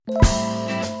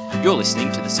You're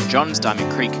listening to the St John's Diamond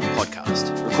Creek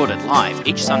podcast, recorded live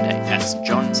each Sunday at St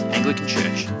John's Anglican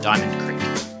Church, Diamond Creek.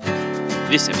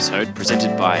 This episode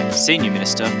presented by Senior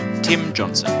Minister Tim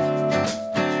Johnson.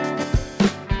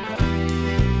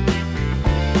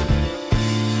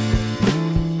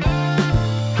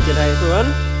 G'day everyone,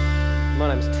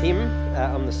 my name's Tim,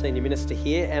 I'm the Senior Minister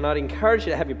here, and I'd encourage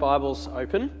you to have your Bibles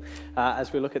open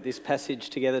as we look at this passage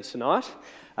together tonight.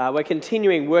 We're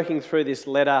continuing working through this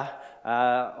letter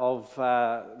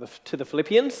to the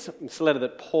Philippians. It's a letter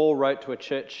that Paul wrote to a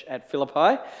church at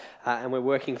Philippi, and we're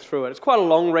working through it. It's quite a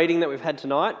long reading that we've had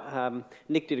tonight.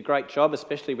 Nick did a great job,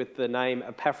 especially with the name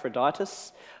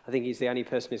Epaphroditus. I think he's the only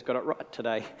person who's got it right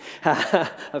today.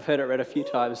 I've heard it read a few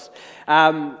times.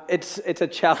 It's a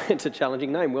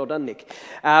challenging name. Well done, Nick.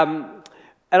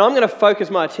 And I'm going to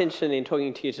focus my attention in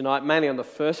talking to you tonight mainly on the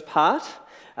first part.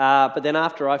 But then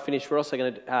after I finish, we're also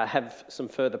going to have some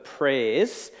further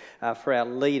prayers for our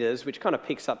leaders, which kind of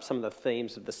picks up some of the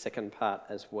themes of the second part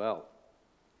as well.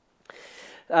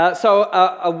 So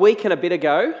a week and a bit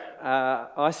ago,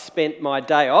 I spent my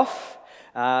day off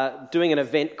doing an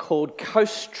event called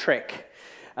Coast Trek,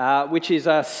 which is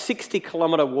a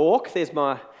 60-kilometre walk. There's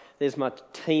my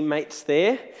teammates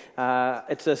there.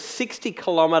 It's a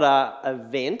 60-kilometre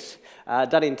event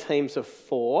done in teams of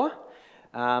 4.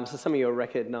 So some of you will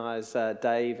recognise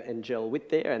Dave and Jill Witt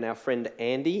there, and our friend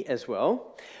Andy as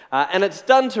well. And it's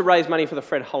done to raise money for the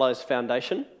Fred Hollows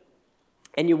Foundation.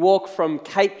 And you walk from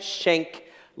Cape Schanck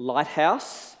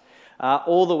Lighthouse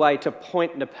all the way to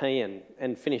Point Nepean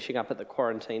and finishing up at the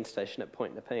quarantine station at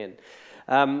Point Nepean.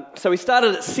 So we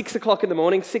started at 6 o'clock in the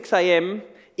morning, 6 a.m,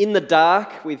 in the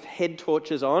dark with head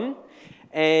torches on,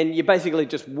 and you basically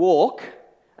just walk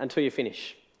until you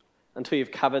finish, until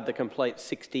you've covered the complete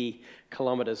 60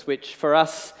 kilometres, which for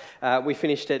us, we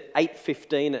finished at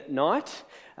 8:15 at night.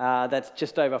 That's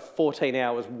just over 14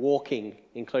 hours walking,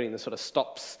 including the sort of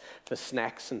stops for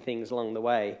snacks and things along the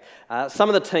way. Some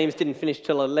of the teams didn't finish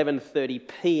till 11:30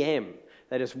 p.m.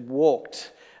 They just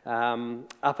walked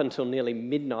up until nearly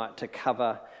midnight to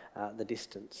cover the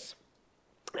distance.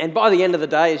 And by the end of the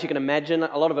day, as you can imagine,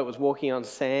 a lot of it was walking on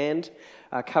sand,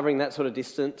 covering that sort of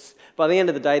distance. By the end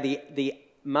of the day, the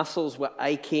muscles were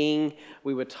aching,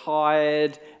 we were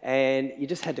tired, and you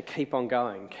just had to keep on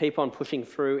going, keep on pushing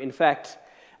through. In fact,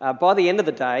 by the end of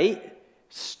the day,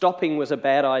 stopping was a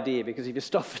bad idea, because if you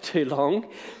stop for too long,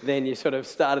 then you sort of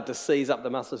started to seize up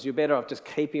the muscles. You're better off just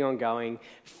keeping on going,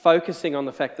 focusing on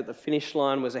the fact that the finish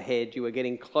line was ahead, you were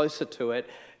getting closer to it,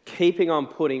 keeping on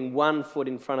putting one foot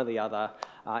in front of the other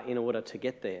in order to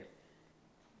get there.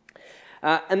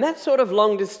 And that sort of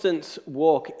long-distance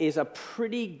walk is a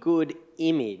pretty good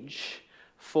image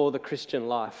for the Christian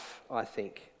life, I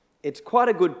think. It's quite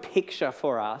a good picture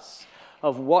for us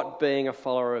of what being a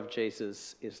follower of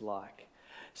Jesus is like.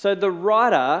 So the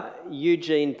writer,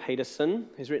 Eugene Peterson,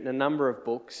 who's written a number of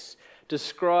books,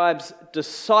 describes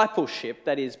discipleship,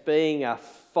 that is being a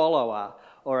follower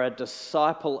or a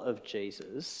disciple of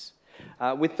Jesus,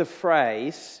 with the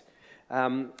phrase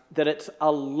that it's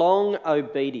a long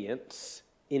obedience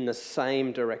in the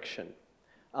same direction.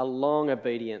 A long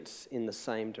obedience in the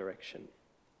same direction.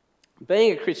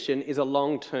 Being a Christian is a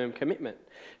long-term commitment.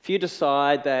 If you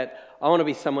decide that I want to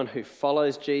be someone who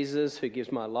follows Jesus, who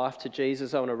gives my life to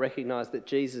Jesus, I want to recognise that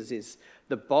Jesus is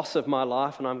the boss of my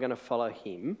life and I'm going to follow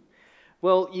him,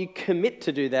 well, you commit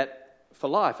to do that for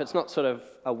life. It's not sort of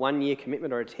a 1-year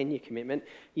commitment or a 10-year commitment.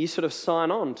 You sort of sign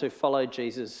on to follow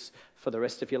Jesus for the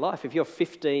rest of your life. If you're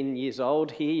 15 years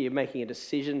old here, you're making a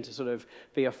decision to sort of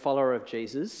be a follower of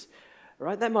Jesus,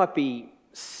 right? That might be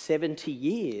 70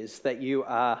 years that you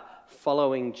are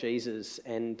following Jesus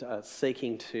and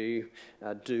seeking to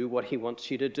do what he wants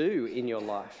you to do in your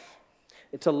life.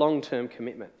 It's a long-term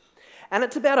commitment. And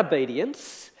it's about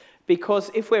obedience,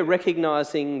 because if we're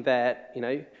recognising that,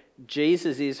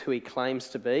 Jesus is who he claims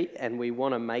to be and we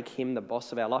want to make him the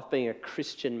boss of our life, being a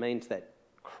Christian means that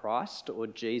Christ or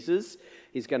Jesus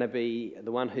is going to be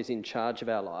the one who's in charge of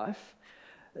our life,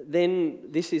 then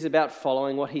this is about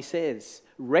following what he says,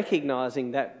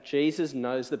 recognising that Jesus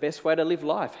knows the best way to live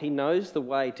life. He knows the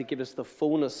way to give us the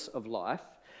fullness of life,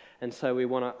 and so we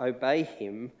want to obey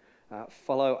him,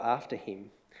 follow after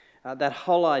him. That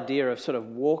whole idea of sort of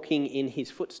walking in his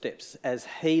footsteps as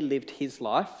he lived his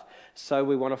life, so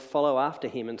we want to follow after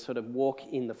him and sort of walk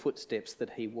in the footsteps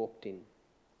that he walked in.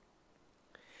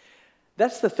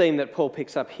 That's the theme that Paul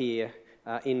picks up here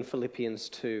in Philippians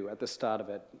 2 at the start of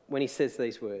it, when he says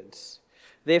these words.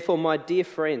 Therefore, my dear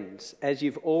friends, as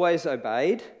you've always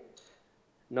obeyed,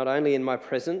 not only in my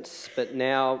presence, but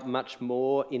now much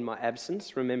more in my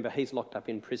absence. Remember, he's locked up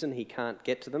in prison. He can't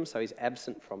get to them, so he's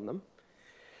absent from them.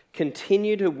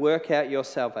 Continue to work out your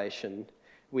salvation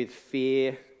with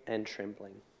fear and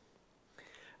trembling.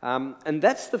 And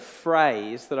that's the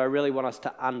phrase that I really want us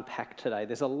to unpack today.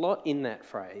 There's a lot in that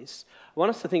phrase. I want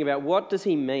us to think about, what does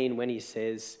he mean when he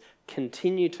says,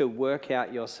 continue to work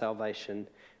out your salvation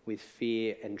with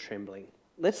fear and trembling?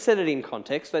 Let's set it in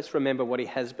context. Let's remember what he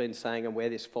has been saying and where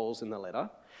this falls in the letter.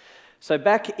 So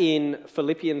back in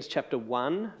Philippians chapter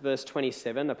 1, verse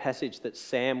 27, a passage that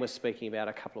Sam was speaking about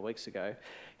a couple of weeks ago,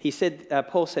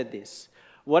 Paul said this: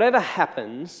 "Whatever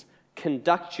happens,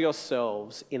 conduct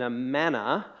yourselves in a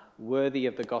manner worthy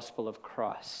of the gospel of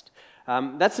Christ."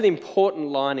 That's an important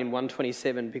line in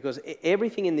 127 because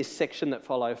everything in this section that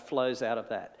flows out of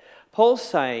that. Paul's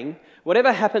saying,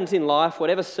 whatever happens in life,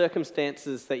 whatever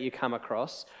circumstances that you come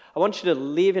across, I want you to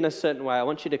live in a certain way. I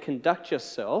want you to conduct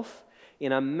yourself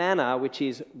in a manner which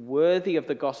is worthy of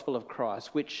the gospel of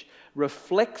Christ, which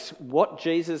reflects what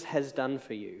Jesus has done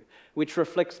for you, which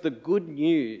reflects the good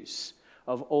news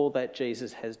of all that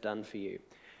Jesus has done for you.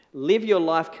 Live your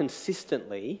life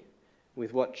consistently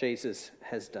with what Jesus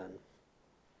has done.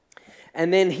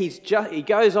 And then he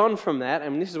goes on from that,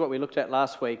 and this is what we looked at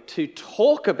last week, to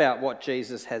talk about what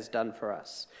Jesus has done for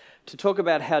us, to talk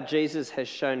about how Jesus has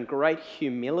shown great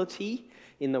humility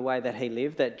in the way that he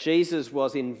lived, that Jesus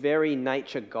was in very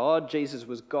nature God, Jesus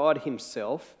was God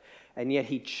himself, and yet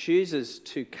he chooses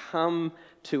to come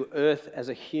to earth as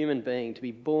a human being, to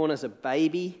be born as a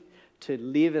baby, to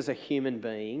live as a human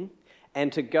being,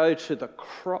 and to go to the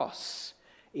cross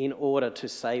in order to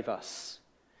save us.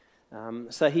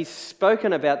 So he's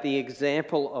spoken about the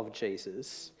example of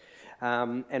Jesus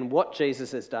and what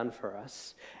Jesus has done for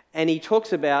us. And he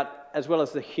talks about, as well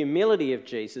as the humility of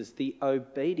Jesus, the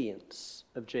obedience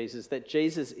of Jesus, that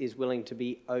Jesus is willing to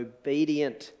be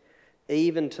obedient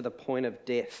even to the point of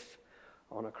death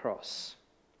on a cross.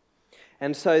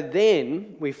 And so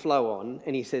then we flow on,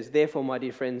 and he says, "Therefore, my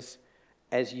dear friends,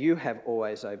 as you have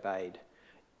always obeyed,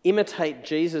 imitate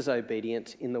Jesus'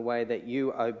 obedience in the way that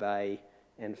you obey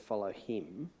and follow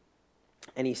him."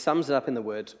 And he sums it up in the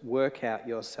words, "Work out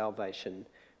your salvation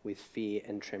with fear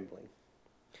and trembling."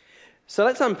 So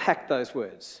let's unpack those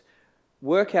words.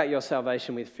 Work out your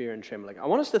salvation with fear and trembling. I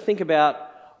want us to think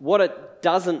about what it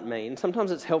doesn't mean.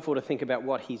 Sometimes it's helpful to think about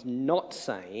what he's not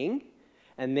saying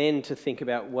and then to think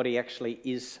about what he actually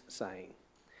is saying.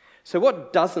 So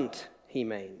what doesn't he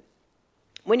mean?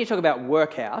 When you talk about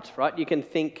work out, right, you can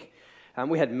think,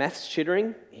 we had maths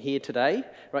tutoring here today,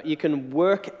 right? You can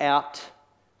work out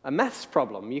a maths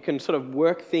problem. You can sort of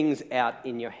work things out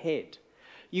in your head.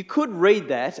 You could read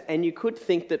that and you could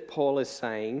think that Paul is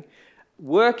saying,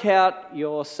 work out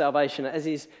your salvation, as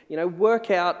is,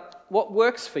 work out what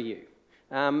works for you.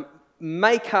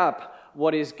 Make up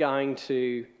what is going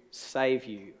to save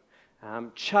you.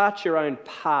 Chart your own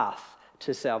path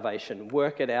to salvation.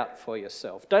 Work it out for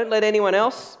yourself. Don't let anyone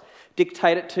else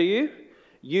dictate it to you.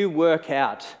 You work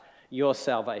out your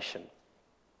salvation.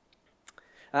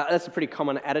 That's a pretty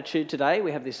common attitude today.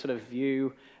 We have this sort of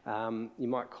view, you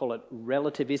might call it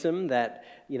relativism, that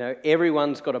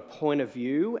everyone's got a point of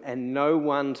view and no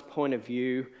one's point of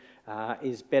view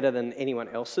is better than anyone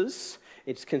else's.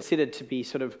 It's considered to be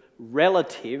sort of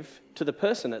relative to the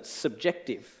person. It's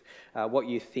subjective, what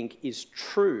you think is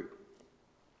true.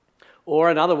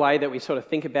 Or another way that we sort of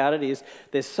think about it is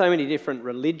there's so many different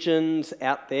religions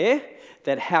out there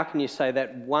that how can you say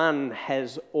that one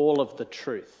has all of the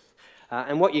truth?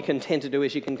 And what you can tend to do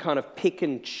is you can kind of pick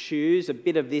and choose a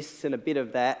bit of this and a bit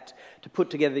of that to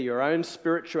put together your own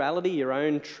spirituality, your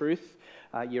own truth,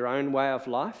 your own way of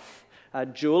life.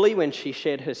 Julie, when she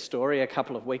shared her story a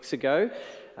couple of weeks ago,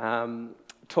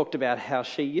 talked about how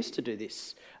she used to do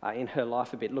this in her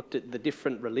life a bit, looked at the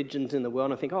different religions in the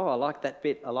world and think, I like that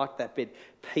bit,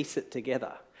 piece it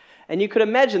together. And you could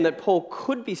imagine that Paul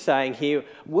could be saying here,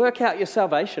 work out your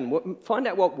salvation, find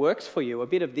out what works for you, a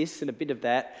bit of this and a bit of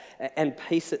that, and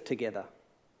piece it together.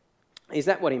 Is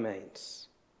that what he means?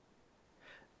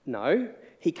 No,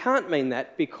 he can't mean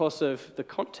that because of the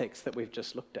context that we've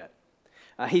just looked at.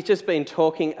 He's just been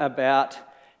talking about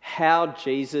how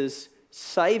Jesus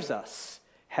saves us,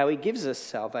 how he gives us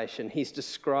salvation. He's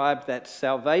described that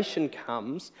salvation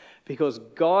comes because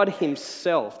God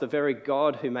himself, the very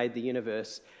God who made the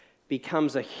universe,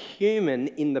 becomes a human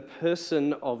in the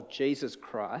person of Jesus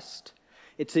Christ.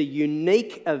 It's a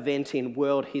unique event in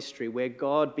world history where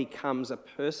God becomes a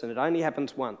person. It only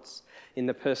happens once in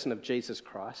the person of Jesus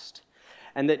Christ.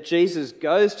 And that Jesus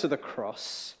goes to the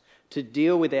cross to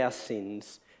deal with our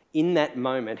sins. In that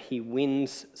moment, he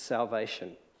wins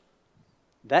salvation.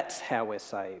 That's how we're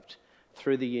saved,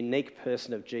 through the unique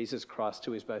person of Jesus Christ,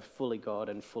 who is both fully God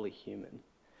and fully human.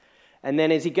 And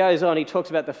then as he goes on, he talks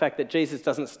about the fact that Jesus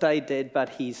doesn't stay dead, but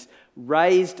he's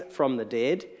raised from the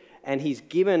dead, and he's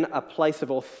given a place of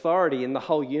authority in the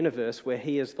whole universe where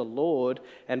he is the Lord.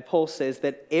 And Paul says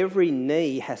that every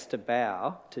knee has to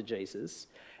bow to Jesus,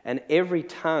 and every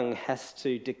tongue has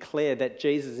to declare that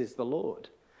Jesus is the Lord.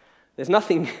 There's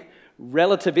nothing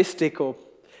relativistic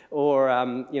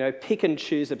or pick and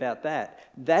choose about that.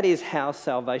 That is how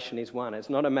salvation is won. It's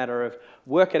not a matter of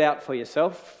work it out for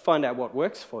yourself, find out what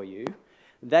works for you.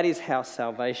 That is how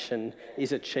salvation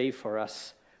is achieved for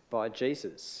us by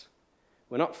Jesus.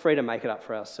 We're not free to make it up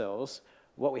for ourselves.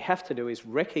 What we have to do is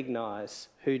recognize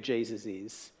who Jesus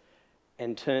is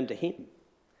and turn to him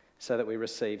so that we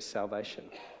receive salvation.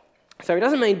 So he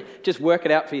doesn't mean just work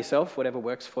it out for yourself, whatever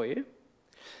works for you.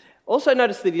 Also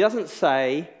notice that he doesn't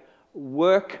say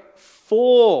work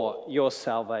for your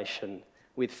salvation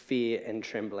with fear and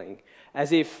trembling,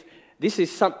 as if this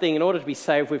is something, in order to be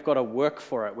saved, we've got to work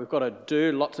for it. We've got to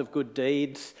do lots of good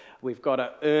deeds. We've got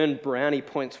to earn brownie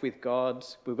points with God.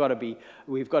 We've got to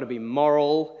be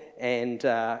moral and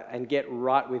get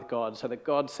right with God so that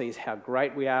God sees how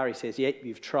great we are. He says, yeah,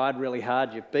 you've tried really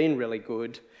hard. You've been really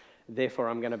good. Therefore,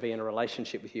 I'm going to be in a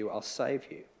relationship with you. I'll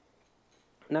save you.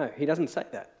 No, he doesn't say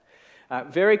that.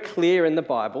 Very clear in the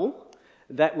Bible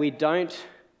that we don't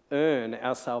earn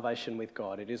our salvation with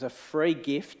God. It is a free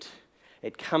gift.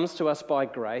 It comes to us by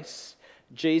grace.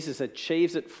 Jesus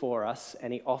achieves it for us,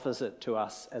 and he offers it to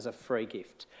us as a free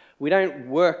gift. We don't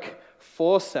work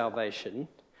for salvation.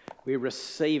 We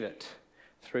receive it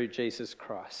through Jesus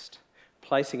Christ,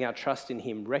 placing our trust in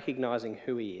him, recognizing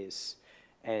who he is,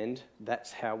 and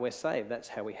that's how we're saved. That's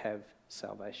how we have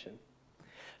salvation.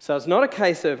 So it's not a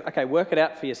case of, okay, work it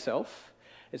out for yourself.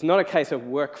 It's not a case of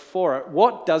work for it.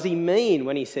 What does he mean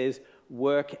when he says,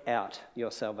 work out your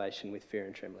salvation with fear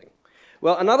and trembling?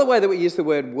 Well, another way that we use the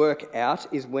word work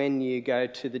out is when you go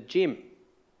to the gym.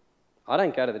 I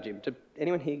don't go to the gym. Do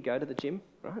anyone here go to the gym?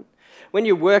 Right? When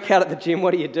you work out at the gym,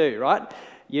 what do? Right?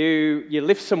 You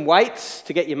lift some weights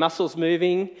to get your muscles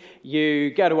moving. You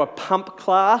go to a pump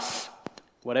class,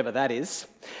 whatever that is.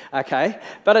 Okay?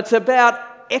 But it's about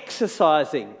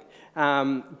exercising,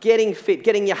 getting fit,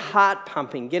 getting your heart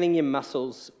pumping, getting your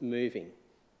muscles moving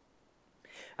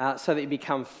so that you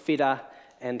become fitter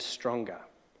and stronger.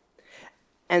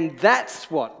 And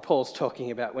that's what Paul's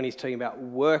talking about when he's talking about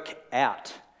work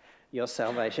out your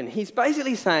salvation. He's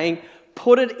basically saying,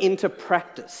 put it into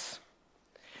practice.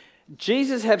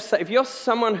 If you're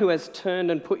someone who has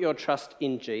turned and put your trust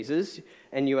in Jesus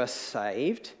and you are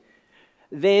saved,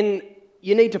 then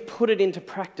you need to put it into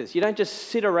practice. You don't just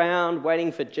sit around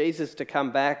waiting for Jesus to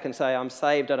come back and say, I'm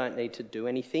saved, I don't need to do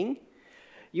anything.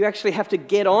 You actually have to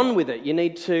get on with it. You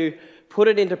need to put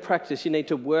it into practice. You need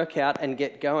to work out and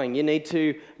get going. You need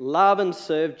to love and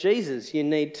serve Jesus. You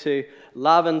need to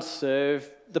love and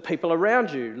serve the people around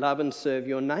you. Love and serve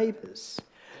your neighbours.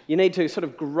 You need to sort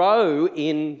of grow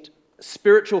in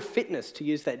spiritual fitness, to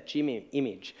use that gym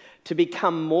image, to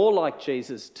become more like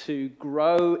Jesus, to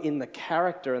grow in the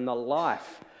character and the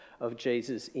life of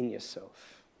Jesus in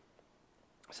yourself.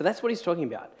 So that's what he's talking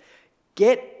about.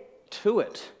 Get to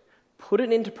it. Put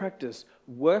it into practice.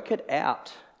 Work it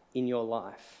out in your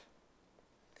life.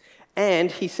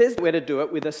 And he says we're to do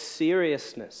it with a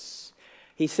seriousness.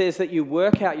 He says that you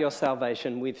work out your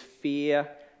salvation with fear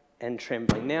and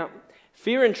trembling. Now,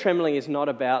 fear and trembling is not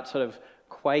about sort of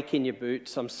quake in your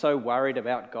boots, I'm so worried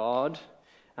about God.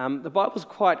 The Bible's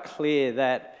quite clear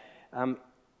that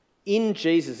in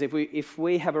Jesus, if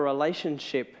we have a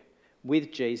relationship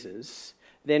with Jesus,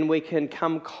 then we can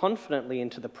come confidently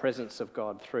into the presence of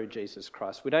God through Jesus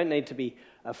Christ. We don't need to be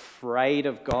afraid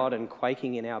of God and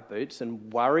quaking in our boots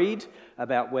and worried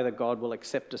about whether God will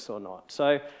accept us or not.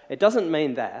 So it doesn't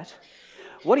mean that.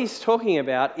 What he's talking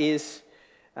about is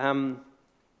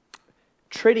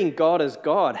treating God as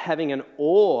God, having an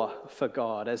awe for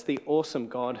God as the awesome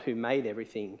God who made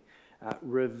everything,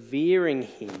 revering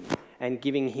him and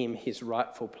giving him his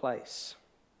rightful place.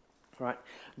 Right?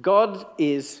 God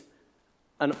is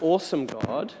an awesome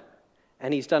God,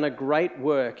 and he's done a great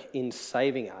work in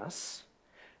saving us.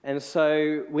 And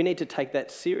so we need to take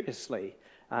that seriously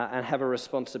and have a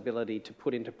responsibility to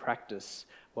put into practice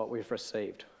what we've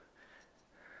received.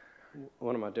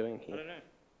 What am I doing here? I don't know.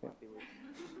 Might be weird.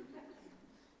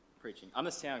 Preaching. I'm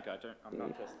the sound guy. I'm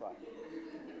not just like...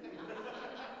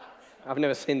 I've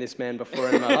never seen this man before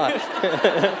in my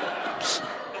life.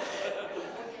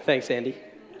 Thanks, Andy.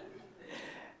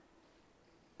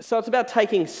 So it's about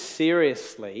taking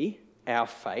seriously our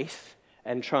faith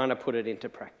and trying to put it into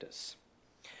practice.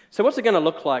 So what's it going to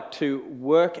look like to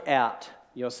work out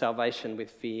your salvation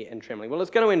with fear and trembling? Well,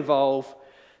 it's going to involve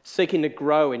seeking to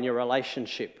grow in your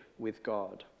relationship with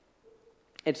God.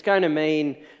 It's going to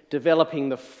mean developing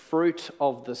the fruit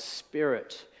of the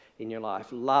Spirit in your life: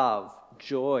 love,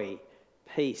 joy,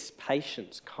 peace,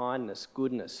 patience, kindness,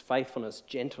 goodness, faithfulness,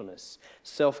 gentleness,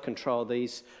 self-control,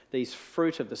 these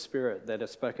fruit of the Spirit that are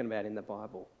spoken about in the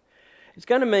Bible. It's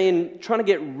going to mean trying to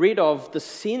get rid of the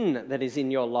sin that is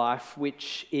in your life,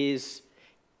 which is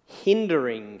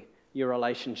hindering your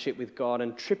relationship with God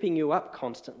and tripping you up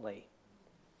constantly.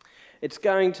 It's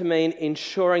going to mean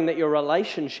ensuring that your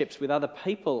relationships with other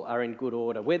people are in good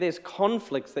order, where there's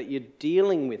conflicts, that you're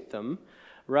dealing with them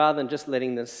rather than just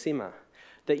letting them simmer,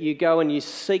 that you go and you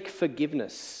seek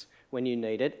forgiveness when you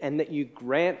need it, and that you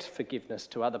grant forgiveness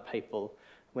to other people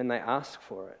when they ask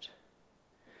for it.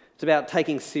 It's about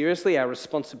taking seriously our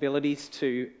responsibilities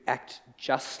to act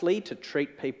justly, to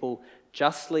treat people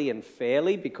justly and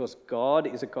fairly, because God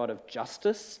is a God of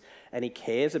justice and he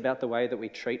cares about the way that we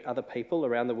treat other people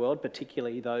around the world,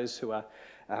 particularly those who are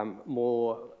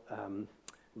more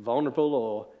vulnerable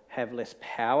or have less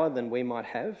power than we might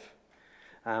have.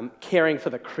 Caring for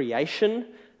the creation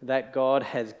that God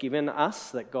has given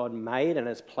us, that God made and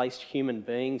has placed human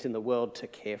beings in the world to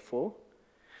care for.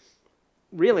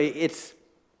 Really, it's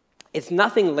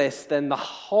nothing less than the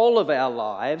whole of our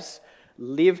lives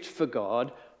lived for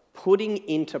God, putting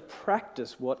into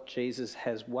practice what Jesus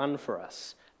has won for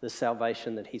us, the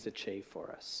salvation that he's achieved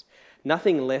for us.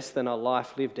 Nothing less than a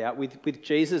life lived out with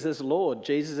Jesus as Lord,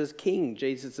 Jesus as King,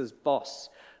 Jesus as boss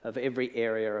of every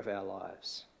area of our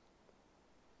lives.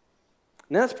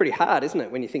 Now that's pretty hard, isn't it,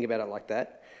 when you think about it like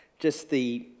that? Just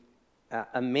the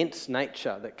immense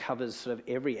nature that covers sort of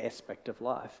every aspect of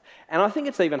life. And I think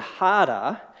it's even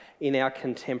harder in our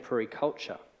contemporary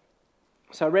culture.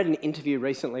 So I read an interview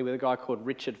recently with a guy called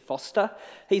Richard Foster.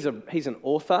 He's an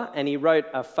author, and he wrote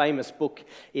a famous book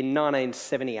in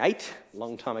 1978, a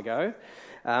long time ago,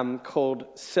 called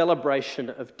Celebration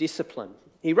of Discipline.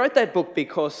 He wrote that book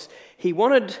because he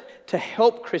wanted to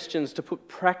help Christians to put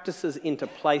practices into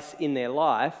place in their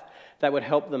life that would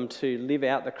help them to live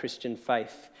out the Christian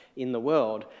faith in the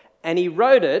world. And he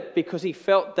wrote it because he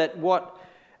felt that what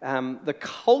the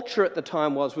culture at the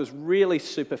time was really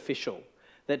superficial,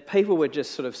 that people were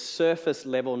just sort of surface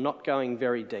level, not going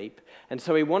very deep. And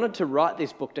so he wanted to write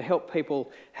this book to help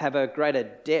people have a greater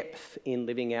depth in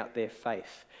living out their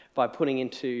faith by putting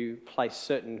into place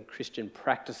certain Christian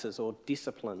practices or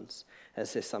disciplines,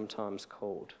 as they're sometimes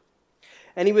called.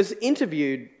 And he was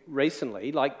interviewed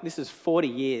recently, like this is 40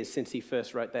 years since he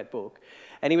first wrote that book,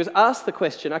 and he was asked the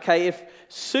question, okay, if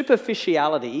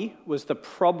superficiality was the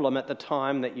problem at the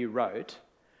time that you wrote,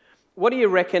 what do you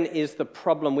reckon is the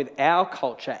problem with our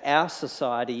culture, our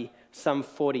society, some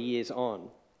 40 years on?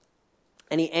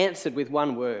 And he answered with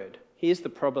one word. Here's the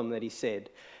problem that he said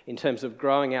in terms of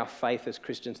growing our faith as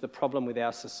Christians, the problem with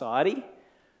our society: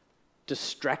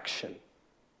 distraction.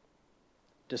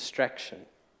 Distraction.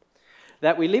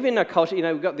 That we live in a culture,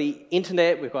 we've got the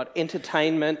internet, we've got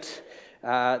entertainment,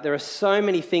 there are so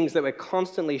many things that we're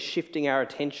constantly shifting our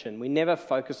attention. We never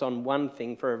focus on one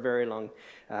thing for a very long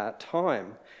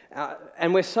time.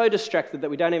 And we're so distracted that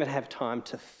we don't even have time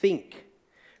to think.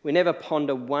 We never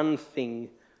ponder one thing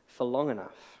for long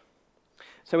enough.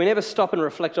 So we never stop and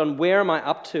reflect on, where am I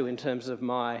up to in terms of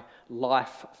my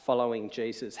life following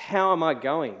Jesus? How am I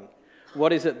going?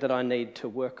 What is it that I need to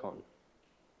work on?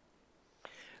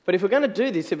 But if we're going to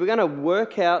do this, if we're going to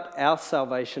work out our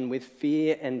salvation with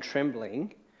fear and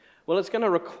trembling, well, it's going to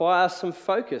require some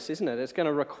focus, isn't it? It's going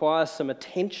to require some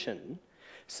attention,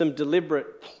 some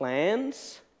deliberate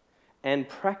plans and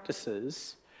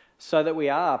practices, so that we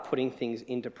are putting things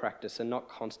into practice and not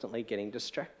constantly getting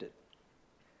distracted.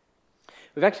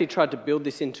 We've actually tried to build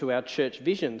this into our church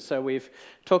vision. So we've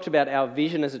talked about our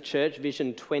vision as a church,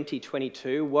 Vision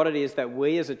 2022, what it is that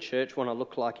we as a church want to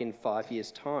look like in 5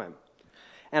 years' time.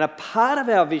 And a part of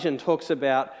our vision talks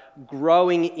about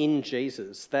growing in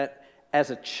Jesus, that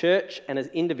as a church and as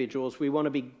individuals, we want to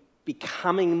be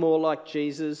becoming more like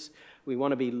Jesus. We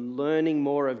want to be learning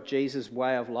more of Jesus'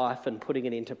 way of life and putting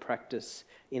it into practice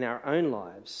in our own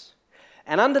lives.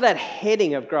 And under that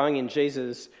heading of growing in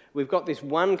Jesus, we've got this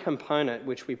one component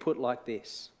which we put like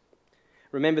this.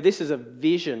 Remember, this is a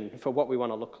vision for what we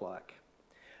want to look like.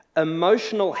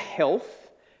 Emotional health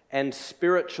and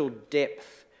spiritual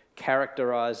depth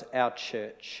characterize our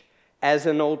church as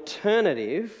an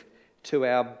alternative to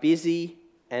our busy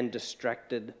and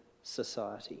distracted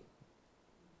society.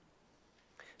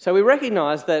 So we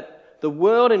recognise that the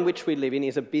world in which we live in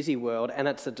is a busy world and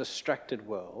it's a distracted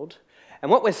world.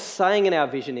 And what we're saying in our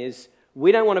vision is,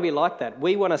 we don't want to be like that.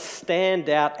 We want to stand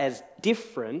out as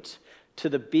different to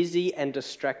the busy and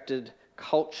distracted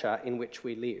culture in which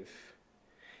we live.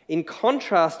 In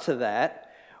contrast to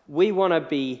that, We want to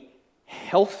be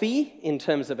healthy in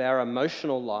terms of our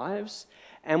emotional lives,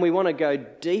 and we want to go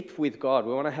deep with God.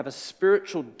 We want to have a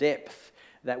spiritual depth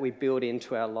that we build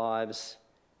into our lives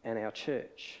and our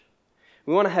church.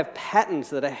 We want to have patterns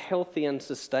that are healthy and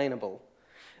sustainable.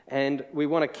 And we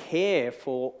want to care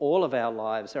for all of our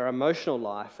lives, our emotional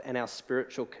life and our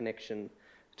spiritual connection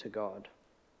to God.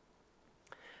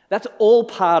 That's all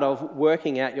part of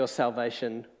working out your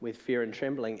salvation with fear and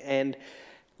trembling and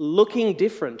looking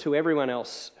different to everyone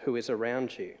else who is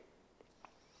around you.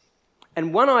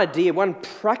 And one idea, one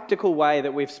practical way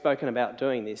that we've spoken about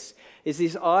doing this is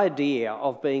this idea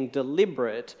of being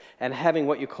deliberate and having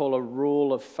what you call a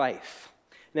rule of faith.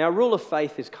 Now, a rule of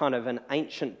faith is kind of an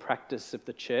ancient practice of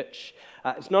the church.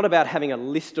 It's not about having a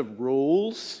list of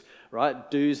rules,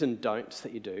 right, do's and don'ts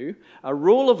that you do. A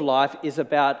rule of life is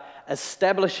about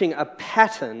establishing a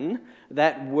pattern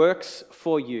that works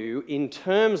for you in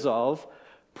terms of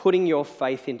putting your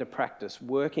faith into practice,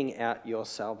 working out your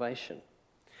salvation.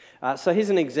 So here's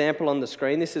an example on the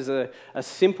screen. This is a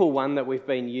simple one that we've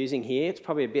been using here. It's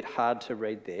probably a bit hard to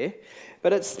read there.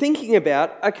 But it's thinking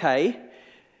about, okay,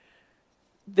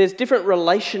 there's different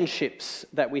relationships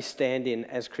that we stand in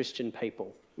as Christian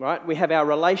people, right? We have our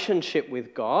relationship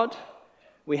with God.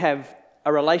 We have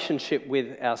a relationship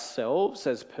with ourselves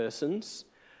as persons.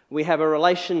 We have a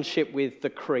relationship with the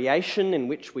creation in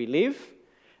which we live.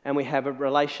 And we have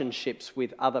relationships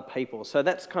with other people. So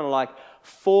that's kind of like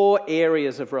 4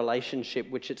 areas of relationship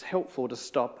which it's helpful to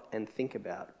stop and think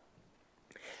about.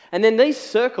 And then these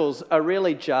circles are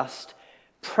really just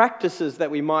practices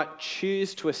that we might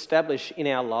choose to establish in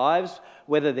our lives,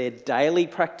 whether they're daily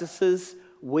practices,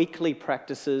 weekly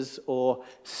practices, or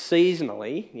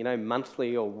seasonally,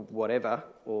 monthly or whatever,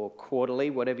 or quarterly,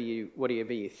 whatever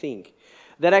you think,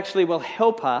 that actually will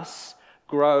help us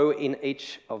grow in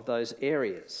each of those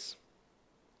areas.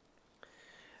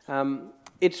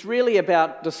 It's really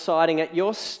about deciding at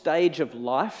your stage of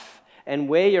life and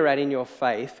where you're at in your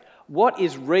faith, what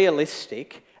is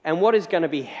realistic and what is going to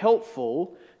be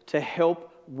helpful to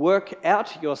help work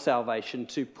out your salvation,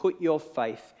 to put your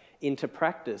faith into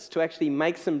practice, to actually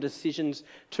make some decisions,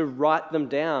 to write them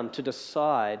down, to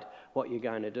decide what you're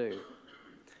going to do.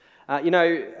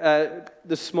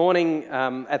 This morning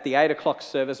at the 8 o'clock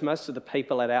service, most of the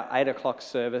people at our 8 o'clock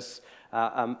service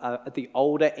are at the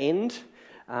older end.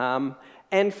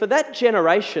 And for that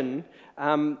generation,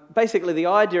 basically the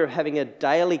idea of having a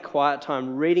daily quiet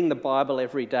time, reading the Bible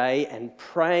every day and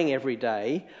praying every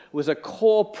day was a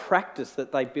core practice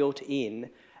that they built in,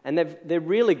 and they're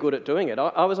really good at doing it.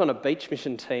 I was on a beach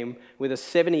mission team with a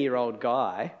 70-year-old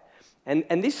guy,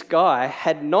 and this guy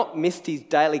had not missed his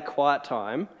daily quiet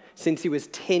time since he was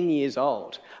 10 years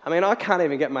old. I mean, I can't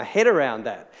even get my head around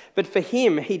that. But for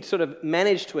him, he'd sort of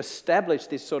managed to establish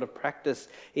this sort of practice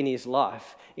in his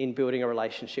life in building a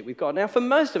relationship with God. Now, for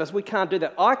most of us, we can't do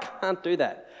that. I can't do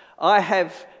that. I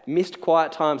have missed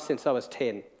quiet time since I was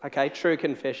 10, okay? True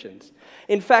confessions.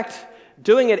 In fact,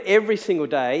 doing it every single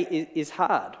day is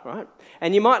hard, right?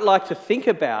 And you might like to think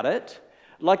about it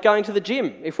like going to the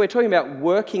gym. If we're talking about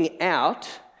working out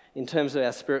in terms of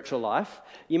our spiritual life,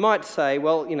 you might say,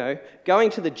 well, going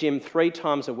to the gym 3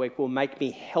 times a week will make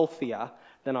me healthier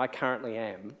than I currently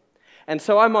am. And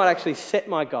so I might actually set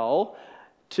my goal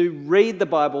to read the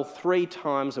Bible 3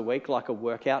 times a week like a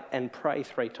workout and pray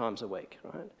 3 times a week,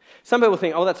 right? Some people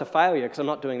think, that's a failure because I'm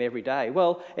not doing it every day.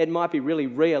 Well, it might be really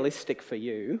realistic for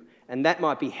you, and that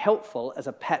might be helpful as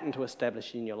a pattern to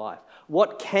establish in your life.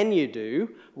 What can you do?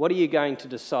 What are you going to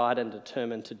decide and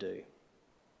determine to do?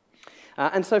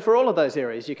 And so for all of those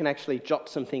areas, you can actually jot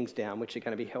some things down which are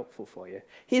going to be helpful for you.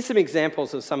 Here's some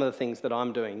examples of some of the things that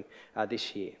I'm doing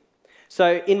this year.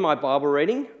 So in my Bible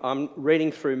reading, I'm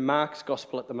reading through Mark's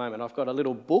Gospel at the moment. I've got a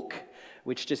little book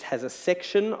which just has a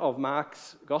section of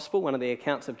Mark's Gospel, one of the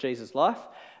accounts of Jesus' life,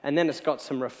 and then it's got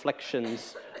some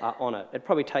reflections on it. It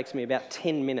probably takes me about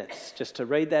 10 minutes just to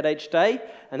read that each day,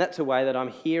 and that's a way that I'm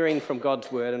hearing from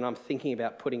God's Word and I'm thinking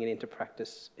about putting it into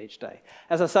practice each day.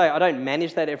 As I say, I don't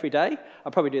manage that every day. I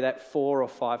probably do that 4 or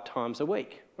 5 times a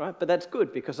week, right? But that's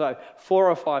good because 4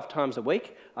 or 5 times a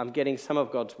week, I'm getting some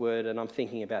of God's Word and I'm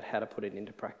thinking about how to put it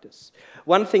into practice.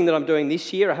 One thing that I'm doing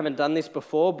this year, I haven't done this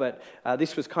before, but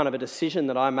this was kind of a decision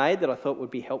that I made that I thought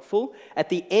would be helpful. At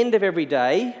the end of every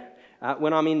day,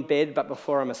 when I'm in bed but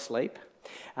before I'm asleep,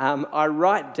 I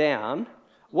write down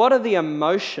what are the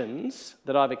emotions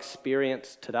that I've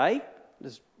experienced today.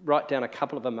 Just write down a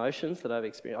couple of emotions that I've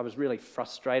experienced. I was really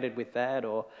frustrated with that,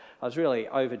 or I was really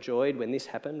overjoyed when this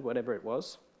happened, whatever it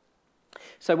was.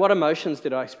 So what emotions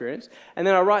did I experience? And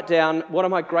then I write down, what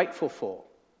am I grateful for?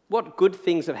 What good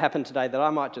things have happened today that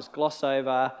I might just gloss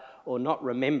over or not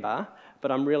remember,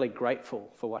 but I'm really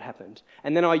grateful for what happened.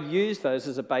 And then I use those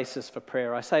as a basis for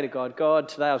prayer. I say to God, God,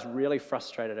 today I was really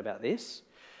frustrated about this.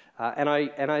 And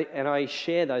I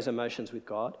share those emotions with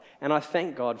God, and I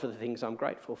thank God for the things I'm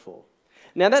grateful for.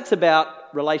 Now that's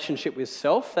about relationship with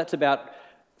self. That's about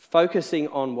focusing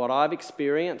on what I've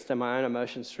experienced and my own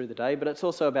emotions through the day, but it's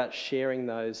also about sharing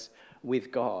those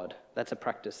with God. That's a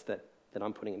practice that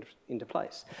I'm putting into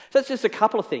place. So that's just a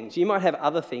couple of things. You might have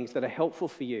other things that are helpful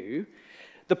for you.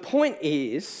 The point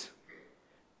is,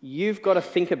 you've got to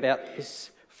think about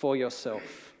this for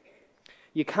yourself.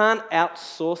 You can't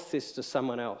outsource this to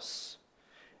someone else.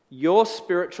 Your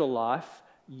spiritual life,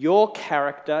 your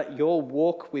character, your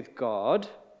walk with God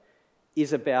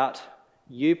is about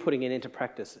you putting it into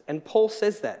practice. And Paul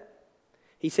says that.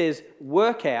 He says,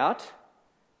 work out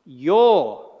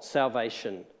your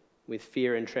salvation with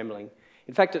fear and trembling.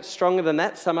 In fact, it's stronger than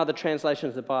that. Some other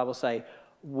translations of the Bible say,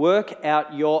 work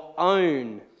out your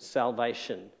own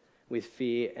salvation with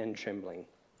fear and trembling.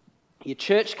 Your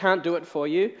church can't do it for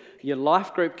you. Your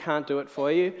life group can't do it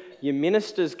for you. Your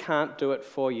ministers can't do it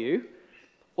for you.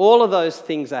 All of those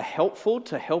things are helpful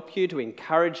to help you, to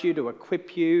encourage you, to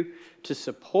equip you, to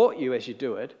support you as you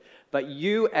do it, but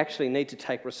you actually need to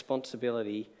take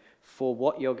responsibility for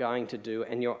what you're going to do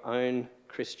and your own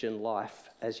Christian life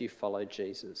as you follow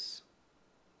Jesus.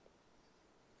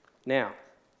 Now,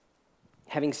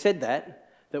 having said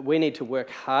that we need to work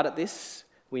hard at this,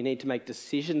 we need to make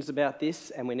decisions about this,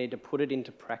 and we need to put it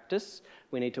into practice.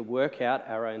 We need to work out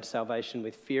our own salvation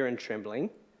with fear and trembling.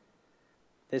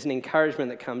 There's an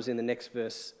encouragement that comes in the next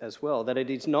verse as well, that it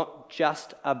is not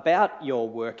just about your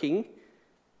working,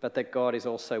 but that God is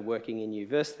also working in you.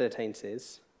 Verse 13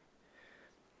 says,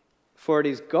 "For it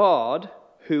is God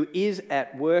who is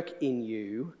at work in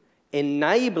you,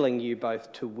 enabling you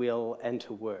both to will and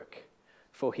to work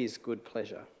for his good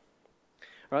pleasure."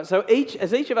 All right, so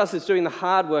as each of us is doing the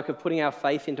hard work of putting our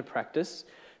faith into practice,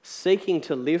 seeking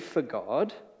to live for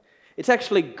God, it's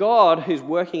actually God who's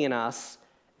working in us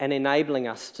and enabling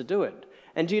us to do it.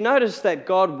 And do you notice that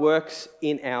God works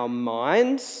in our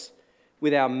minds,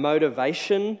 with our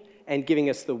motivation, and giving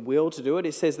us the will to do it?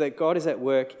 It says that God is at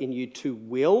work in you to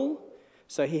will.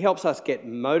 So he helps us get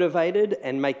motivated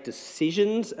and make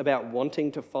decisions about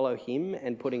wanting to follow him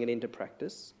and putting it into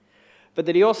practice. But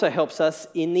that he also helps us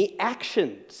in the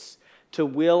actions to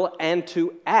will and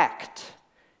to act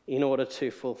in order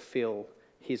to fulfill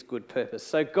his good purpose.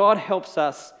 So God helps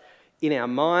us in our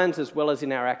minds as well as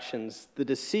in our actions, the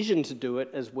decision to do it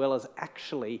as well as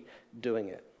actually doing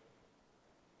it.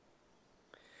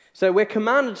 So we're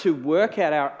commanded to work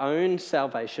out our own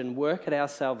salvation, work at our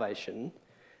salvation,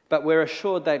 but we're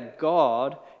assured that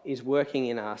God is working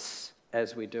in us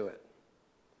as we do it.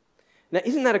 Now,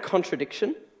 isn't that a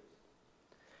contradiction?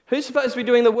 Who's supposed to be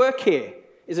doing the work here?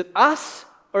 Is it us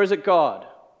or is it God?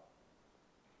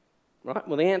 Right?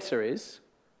 Well, the answer is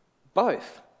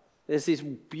both. There's this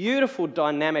beautiful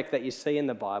dynamic that you see in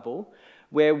the Bible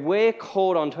where we're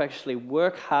called on to actually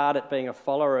work hard at being a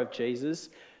follower of Jesus,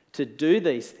 to do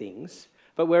these things,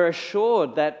 but we're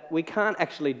assured that we can't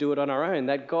actually do it on our own,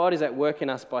 that God is at work in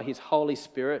us by his Holy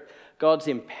Spirit. God's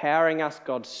empowering us,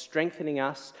 God's strengthening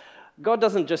us. God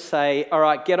doesn't just say, all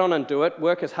right, get on and do it,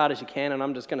 work as hard as you can, and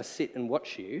I'm just going to sit and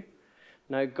watch you.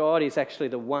 No, God is actually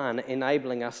the one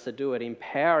enabling us to do it,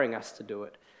 empowering us to do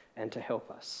it, and to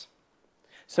help us.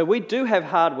 So we do have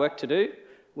hard work to do.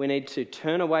 We need to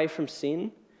turn away from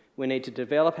sin, we need to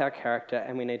develop our character,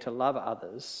 and we need to love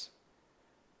others.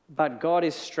 But God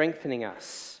is strengthening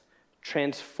us,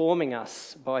 transforming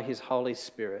us by his Holy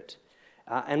Spirit.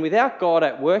 And without God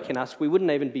at work in us, we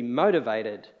wouldn't even be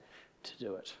motivated to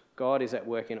do it. God is at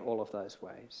work in all of those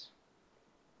ways.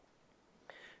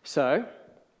 So,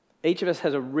 each of us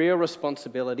has a real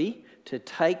responsibility to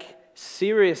take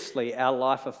seriously our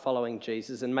life of following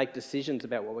Jesus and make decisions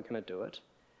about what we're going to do it.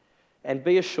 And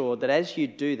be assured that as you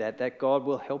do that, that God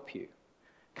will help you.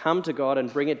 Come to God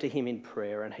and bring it to him in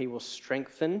prayer, and he will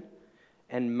strengthen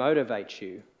and motivate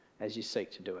you as you seek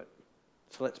to do it.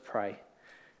 So let's pray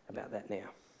about that now.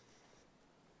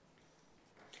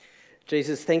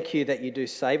 Jesus, thank you that you do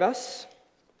save us,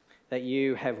 that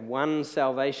you have won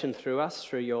salvation through us,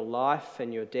 through your life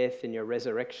and your death and your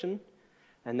resurrection,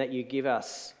 and that you give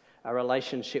us a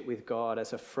relationship with God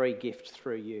as a free gift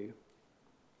through you.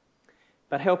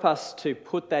 But help us to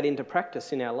put that into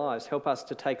practice in our lives. Help us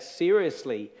to take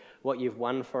seriously what you've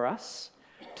won for us,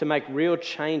 to make real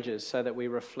changes so that we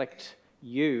reflect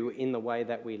you in the way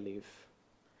that we live.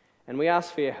 And we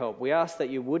ask for your help. We ask that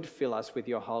you would fill us with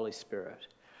your Holy Spirit,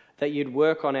 that you'd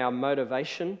work on our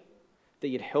motivation, that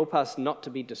you'd help us not to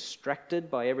be distracted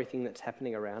by everything that's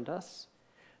happening around us,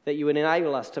 that you would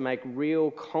enable us to make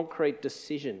real, concrete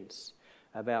decisions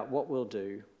about what we'll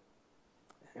do.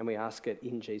 And we ask it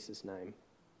in Jesus' name.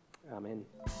 Amen.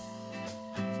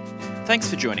 Thanks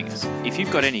for joining us. If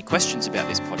you've got any questions about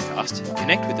this podcast,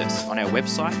 connect with us on our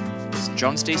website,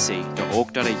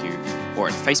 stjohnsdc.org.au, or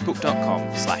at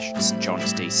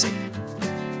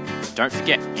facebook.com/stjohnsdc. Don't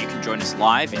forget, you can join us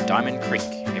live in Diamond Creek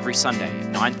every Sunday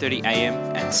at 9:30 a.m.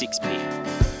 and 6 p.m.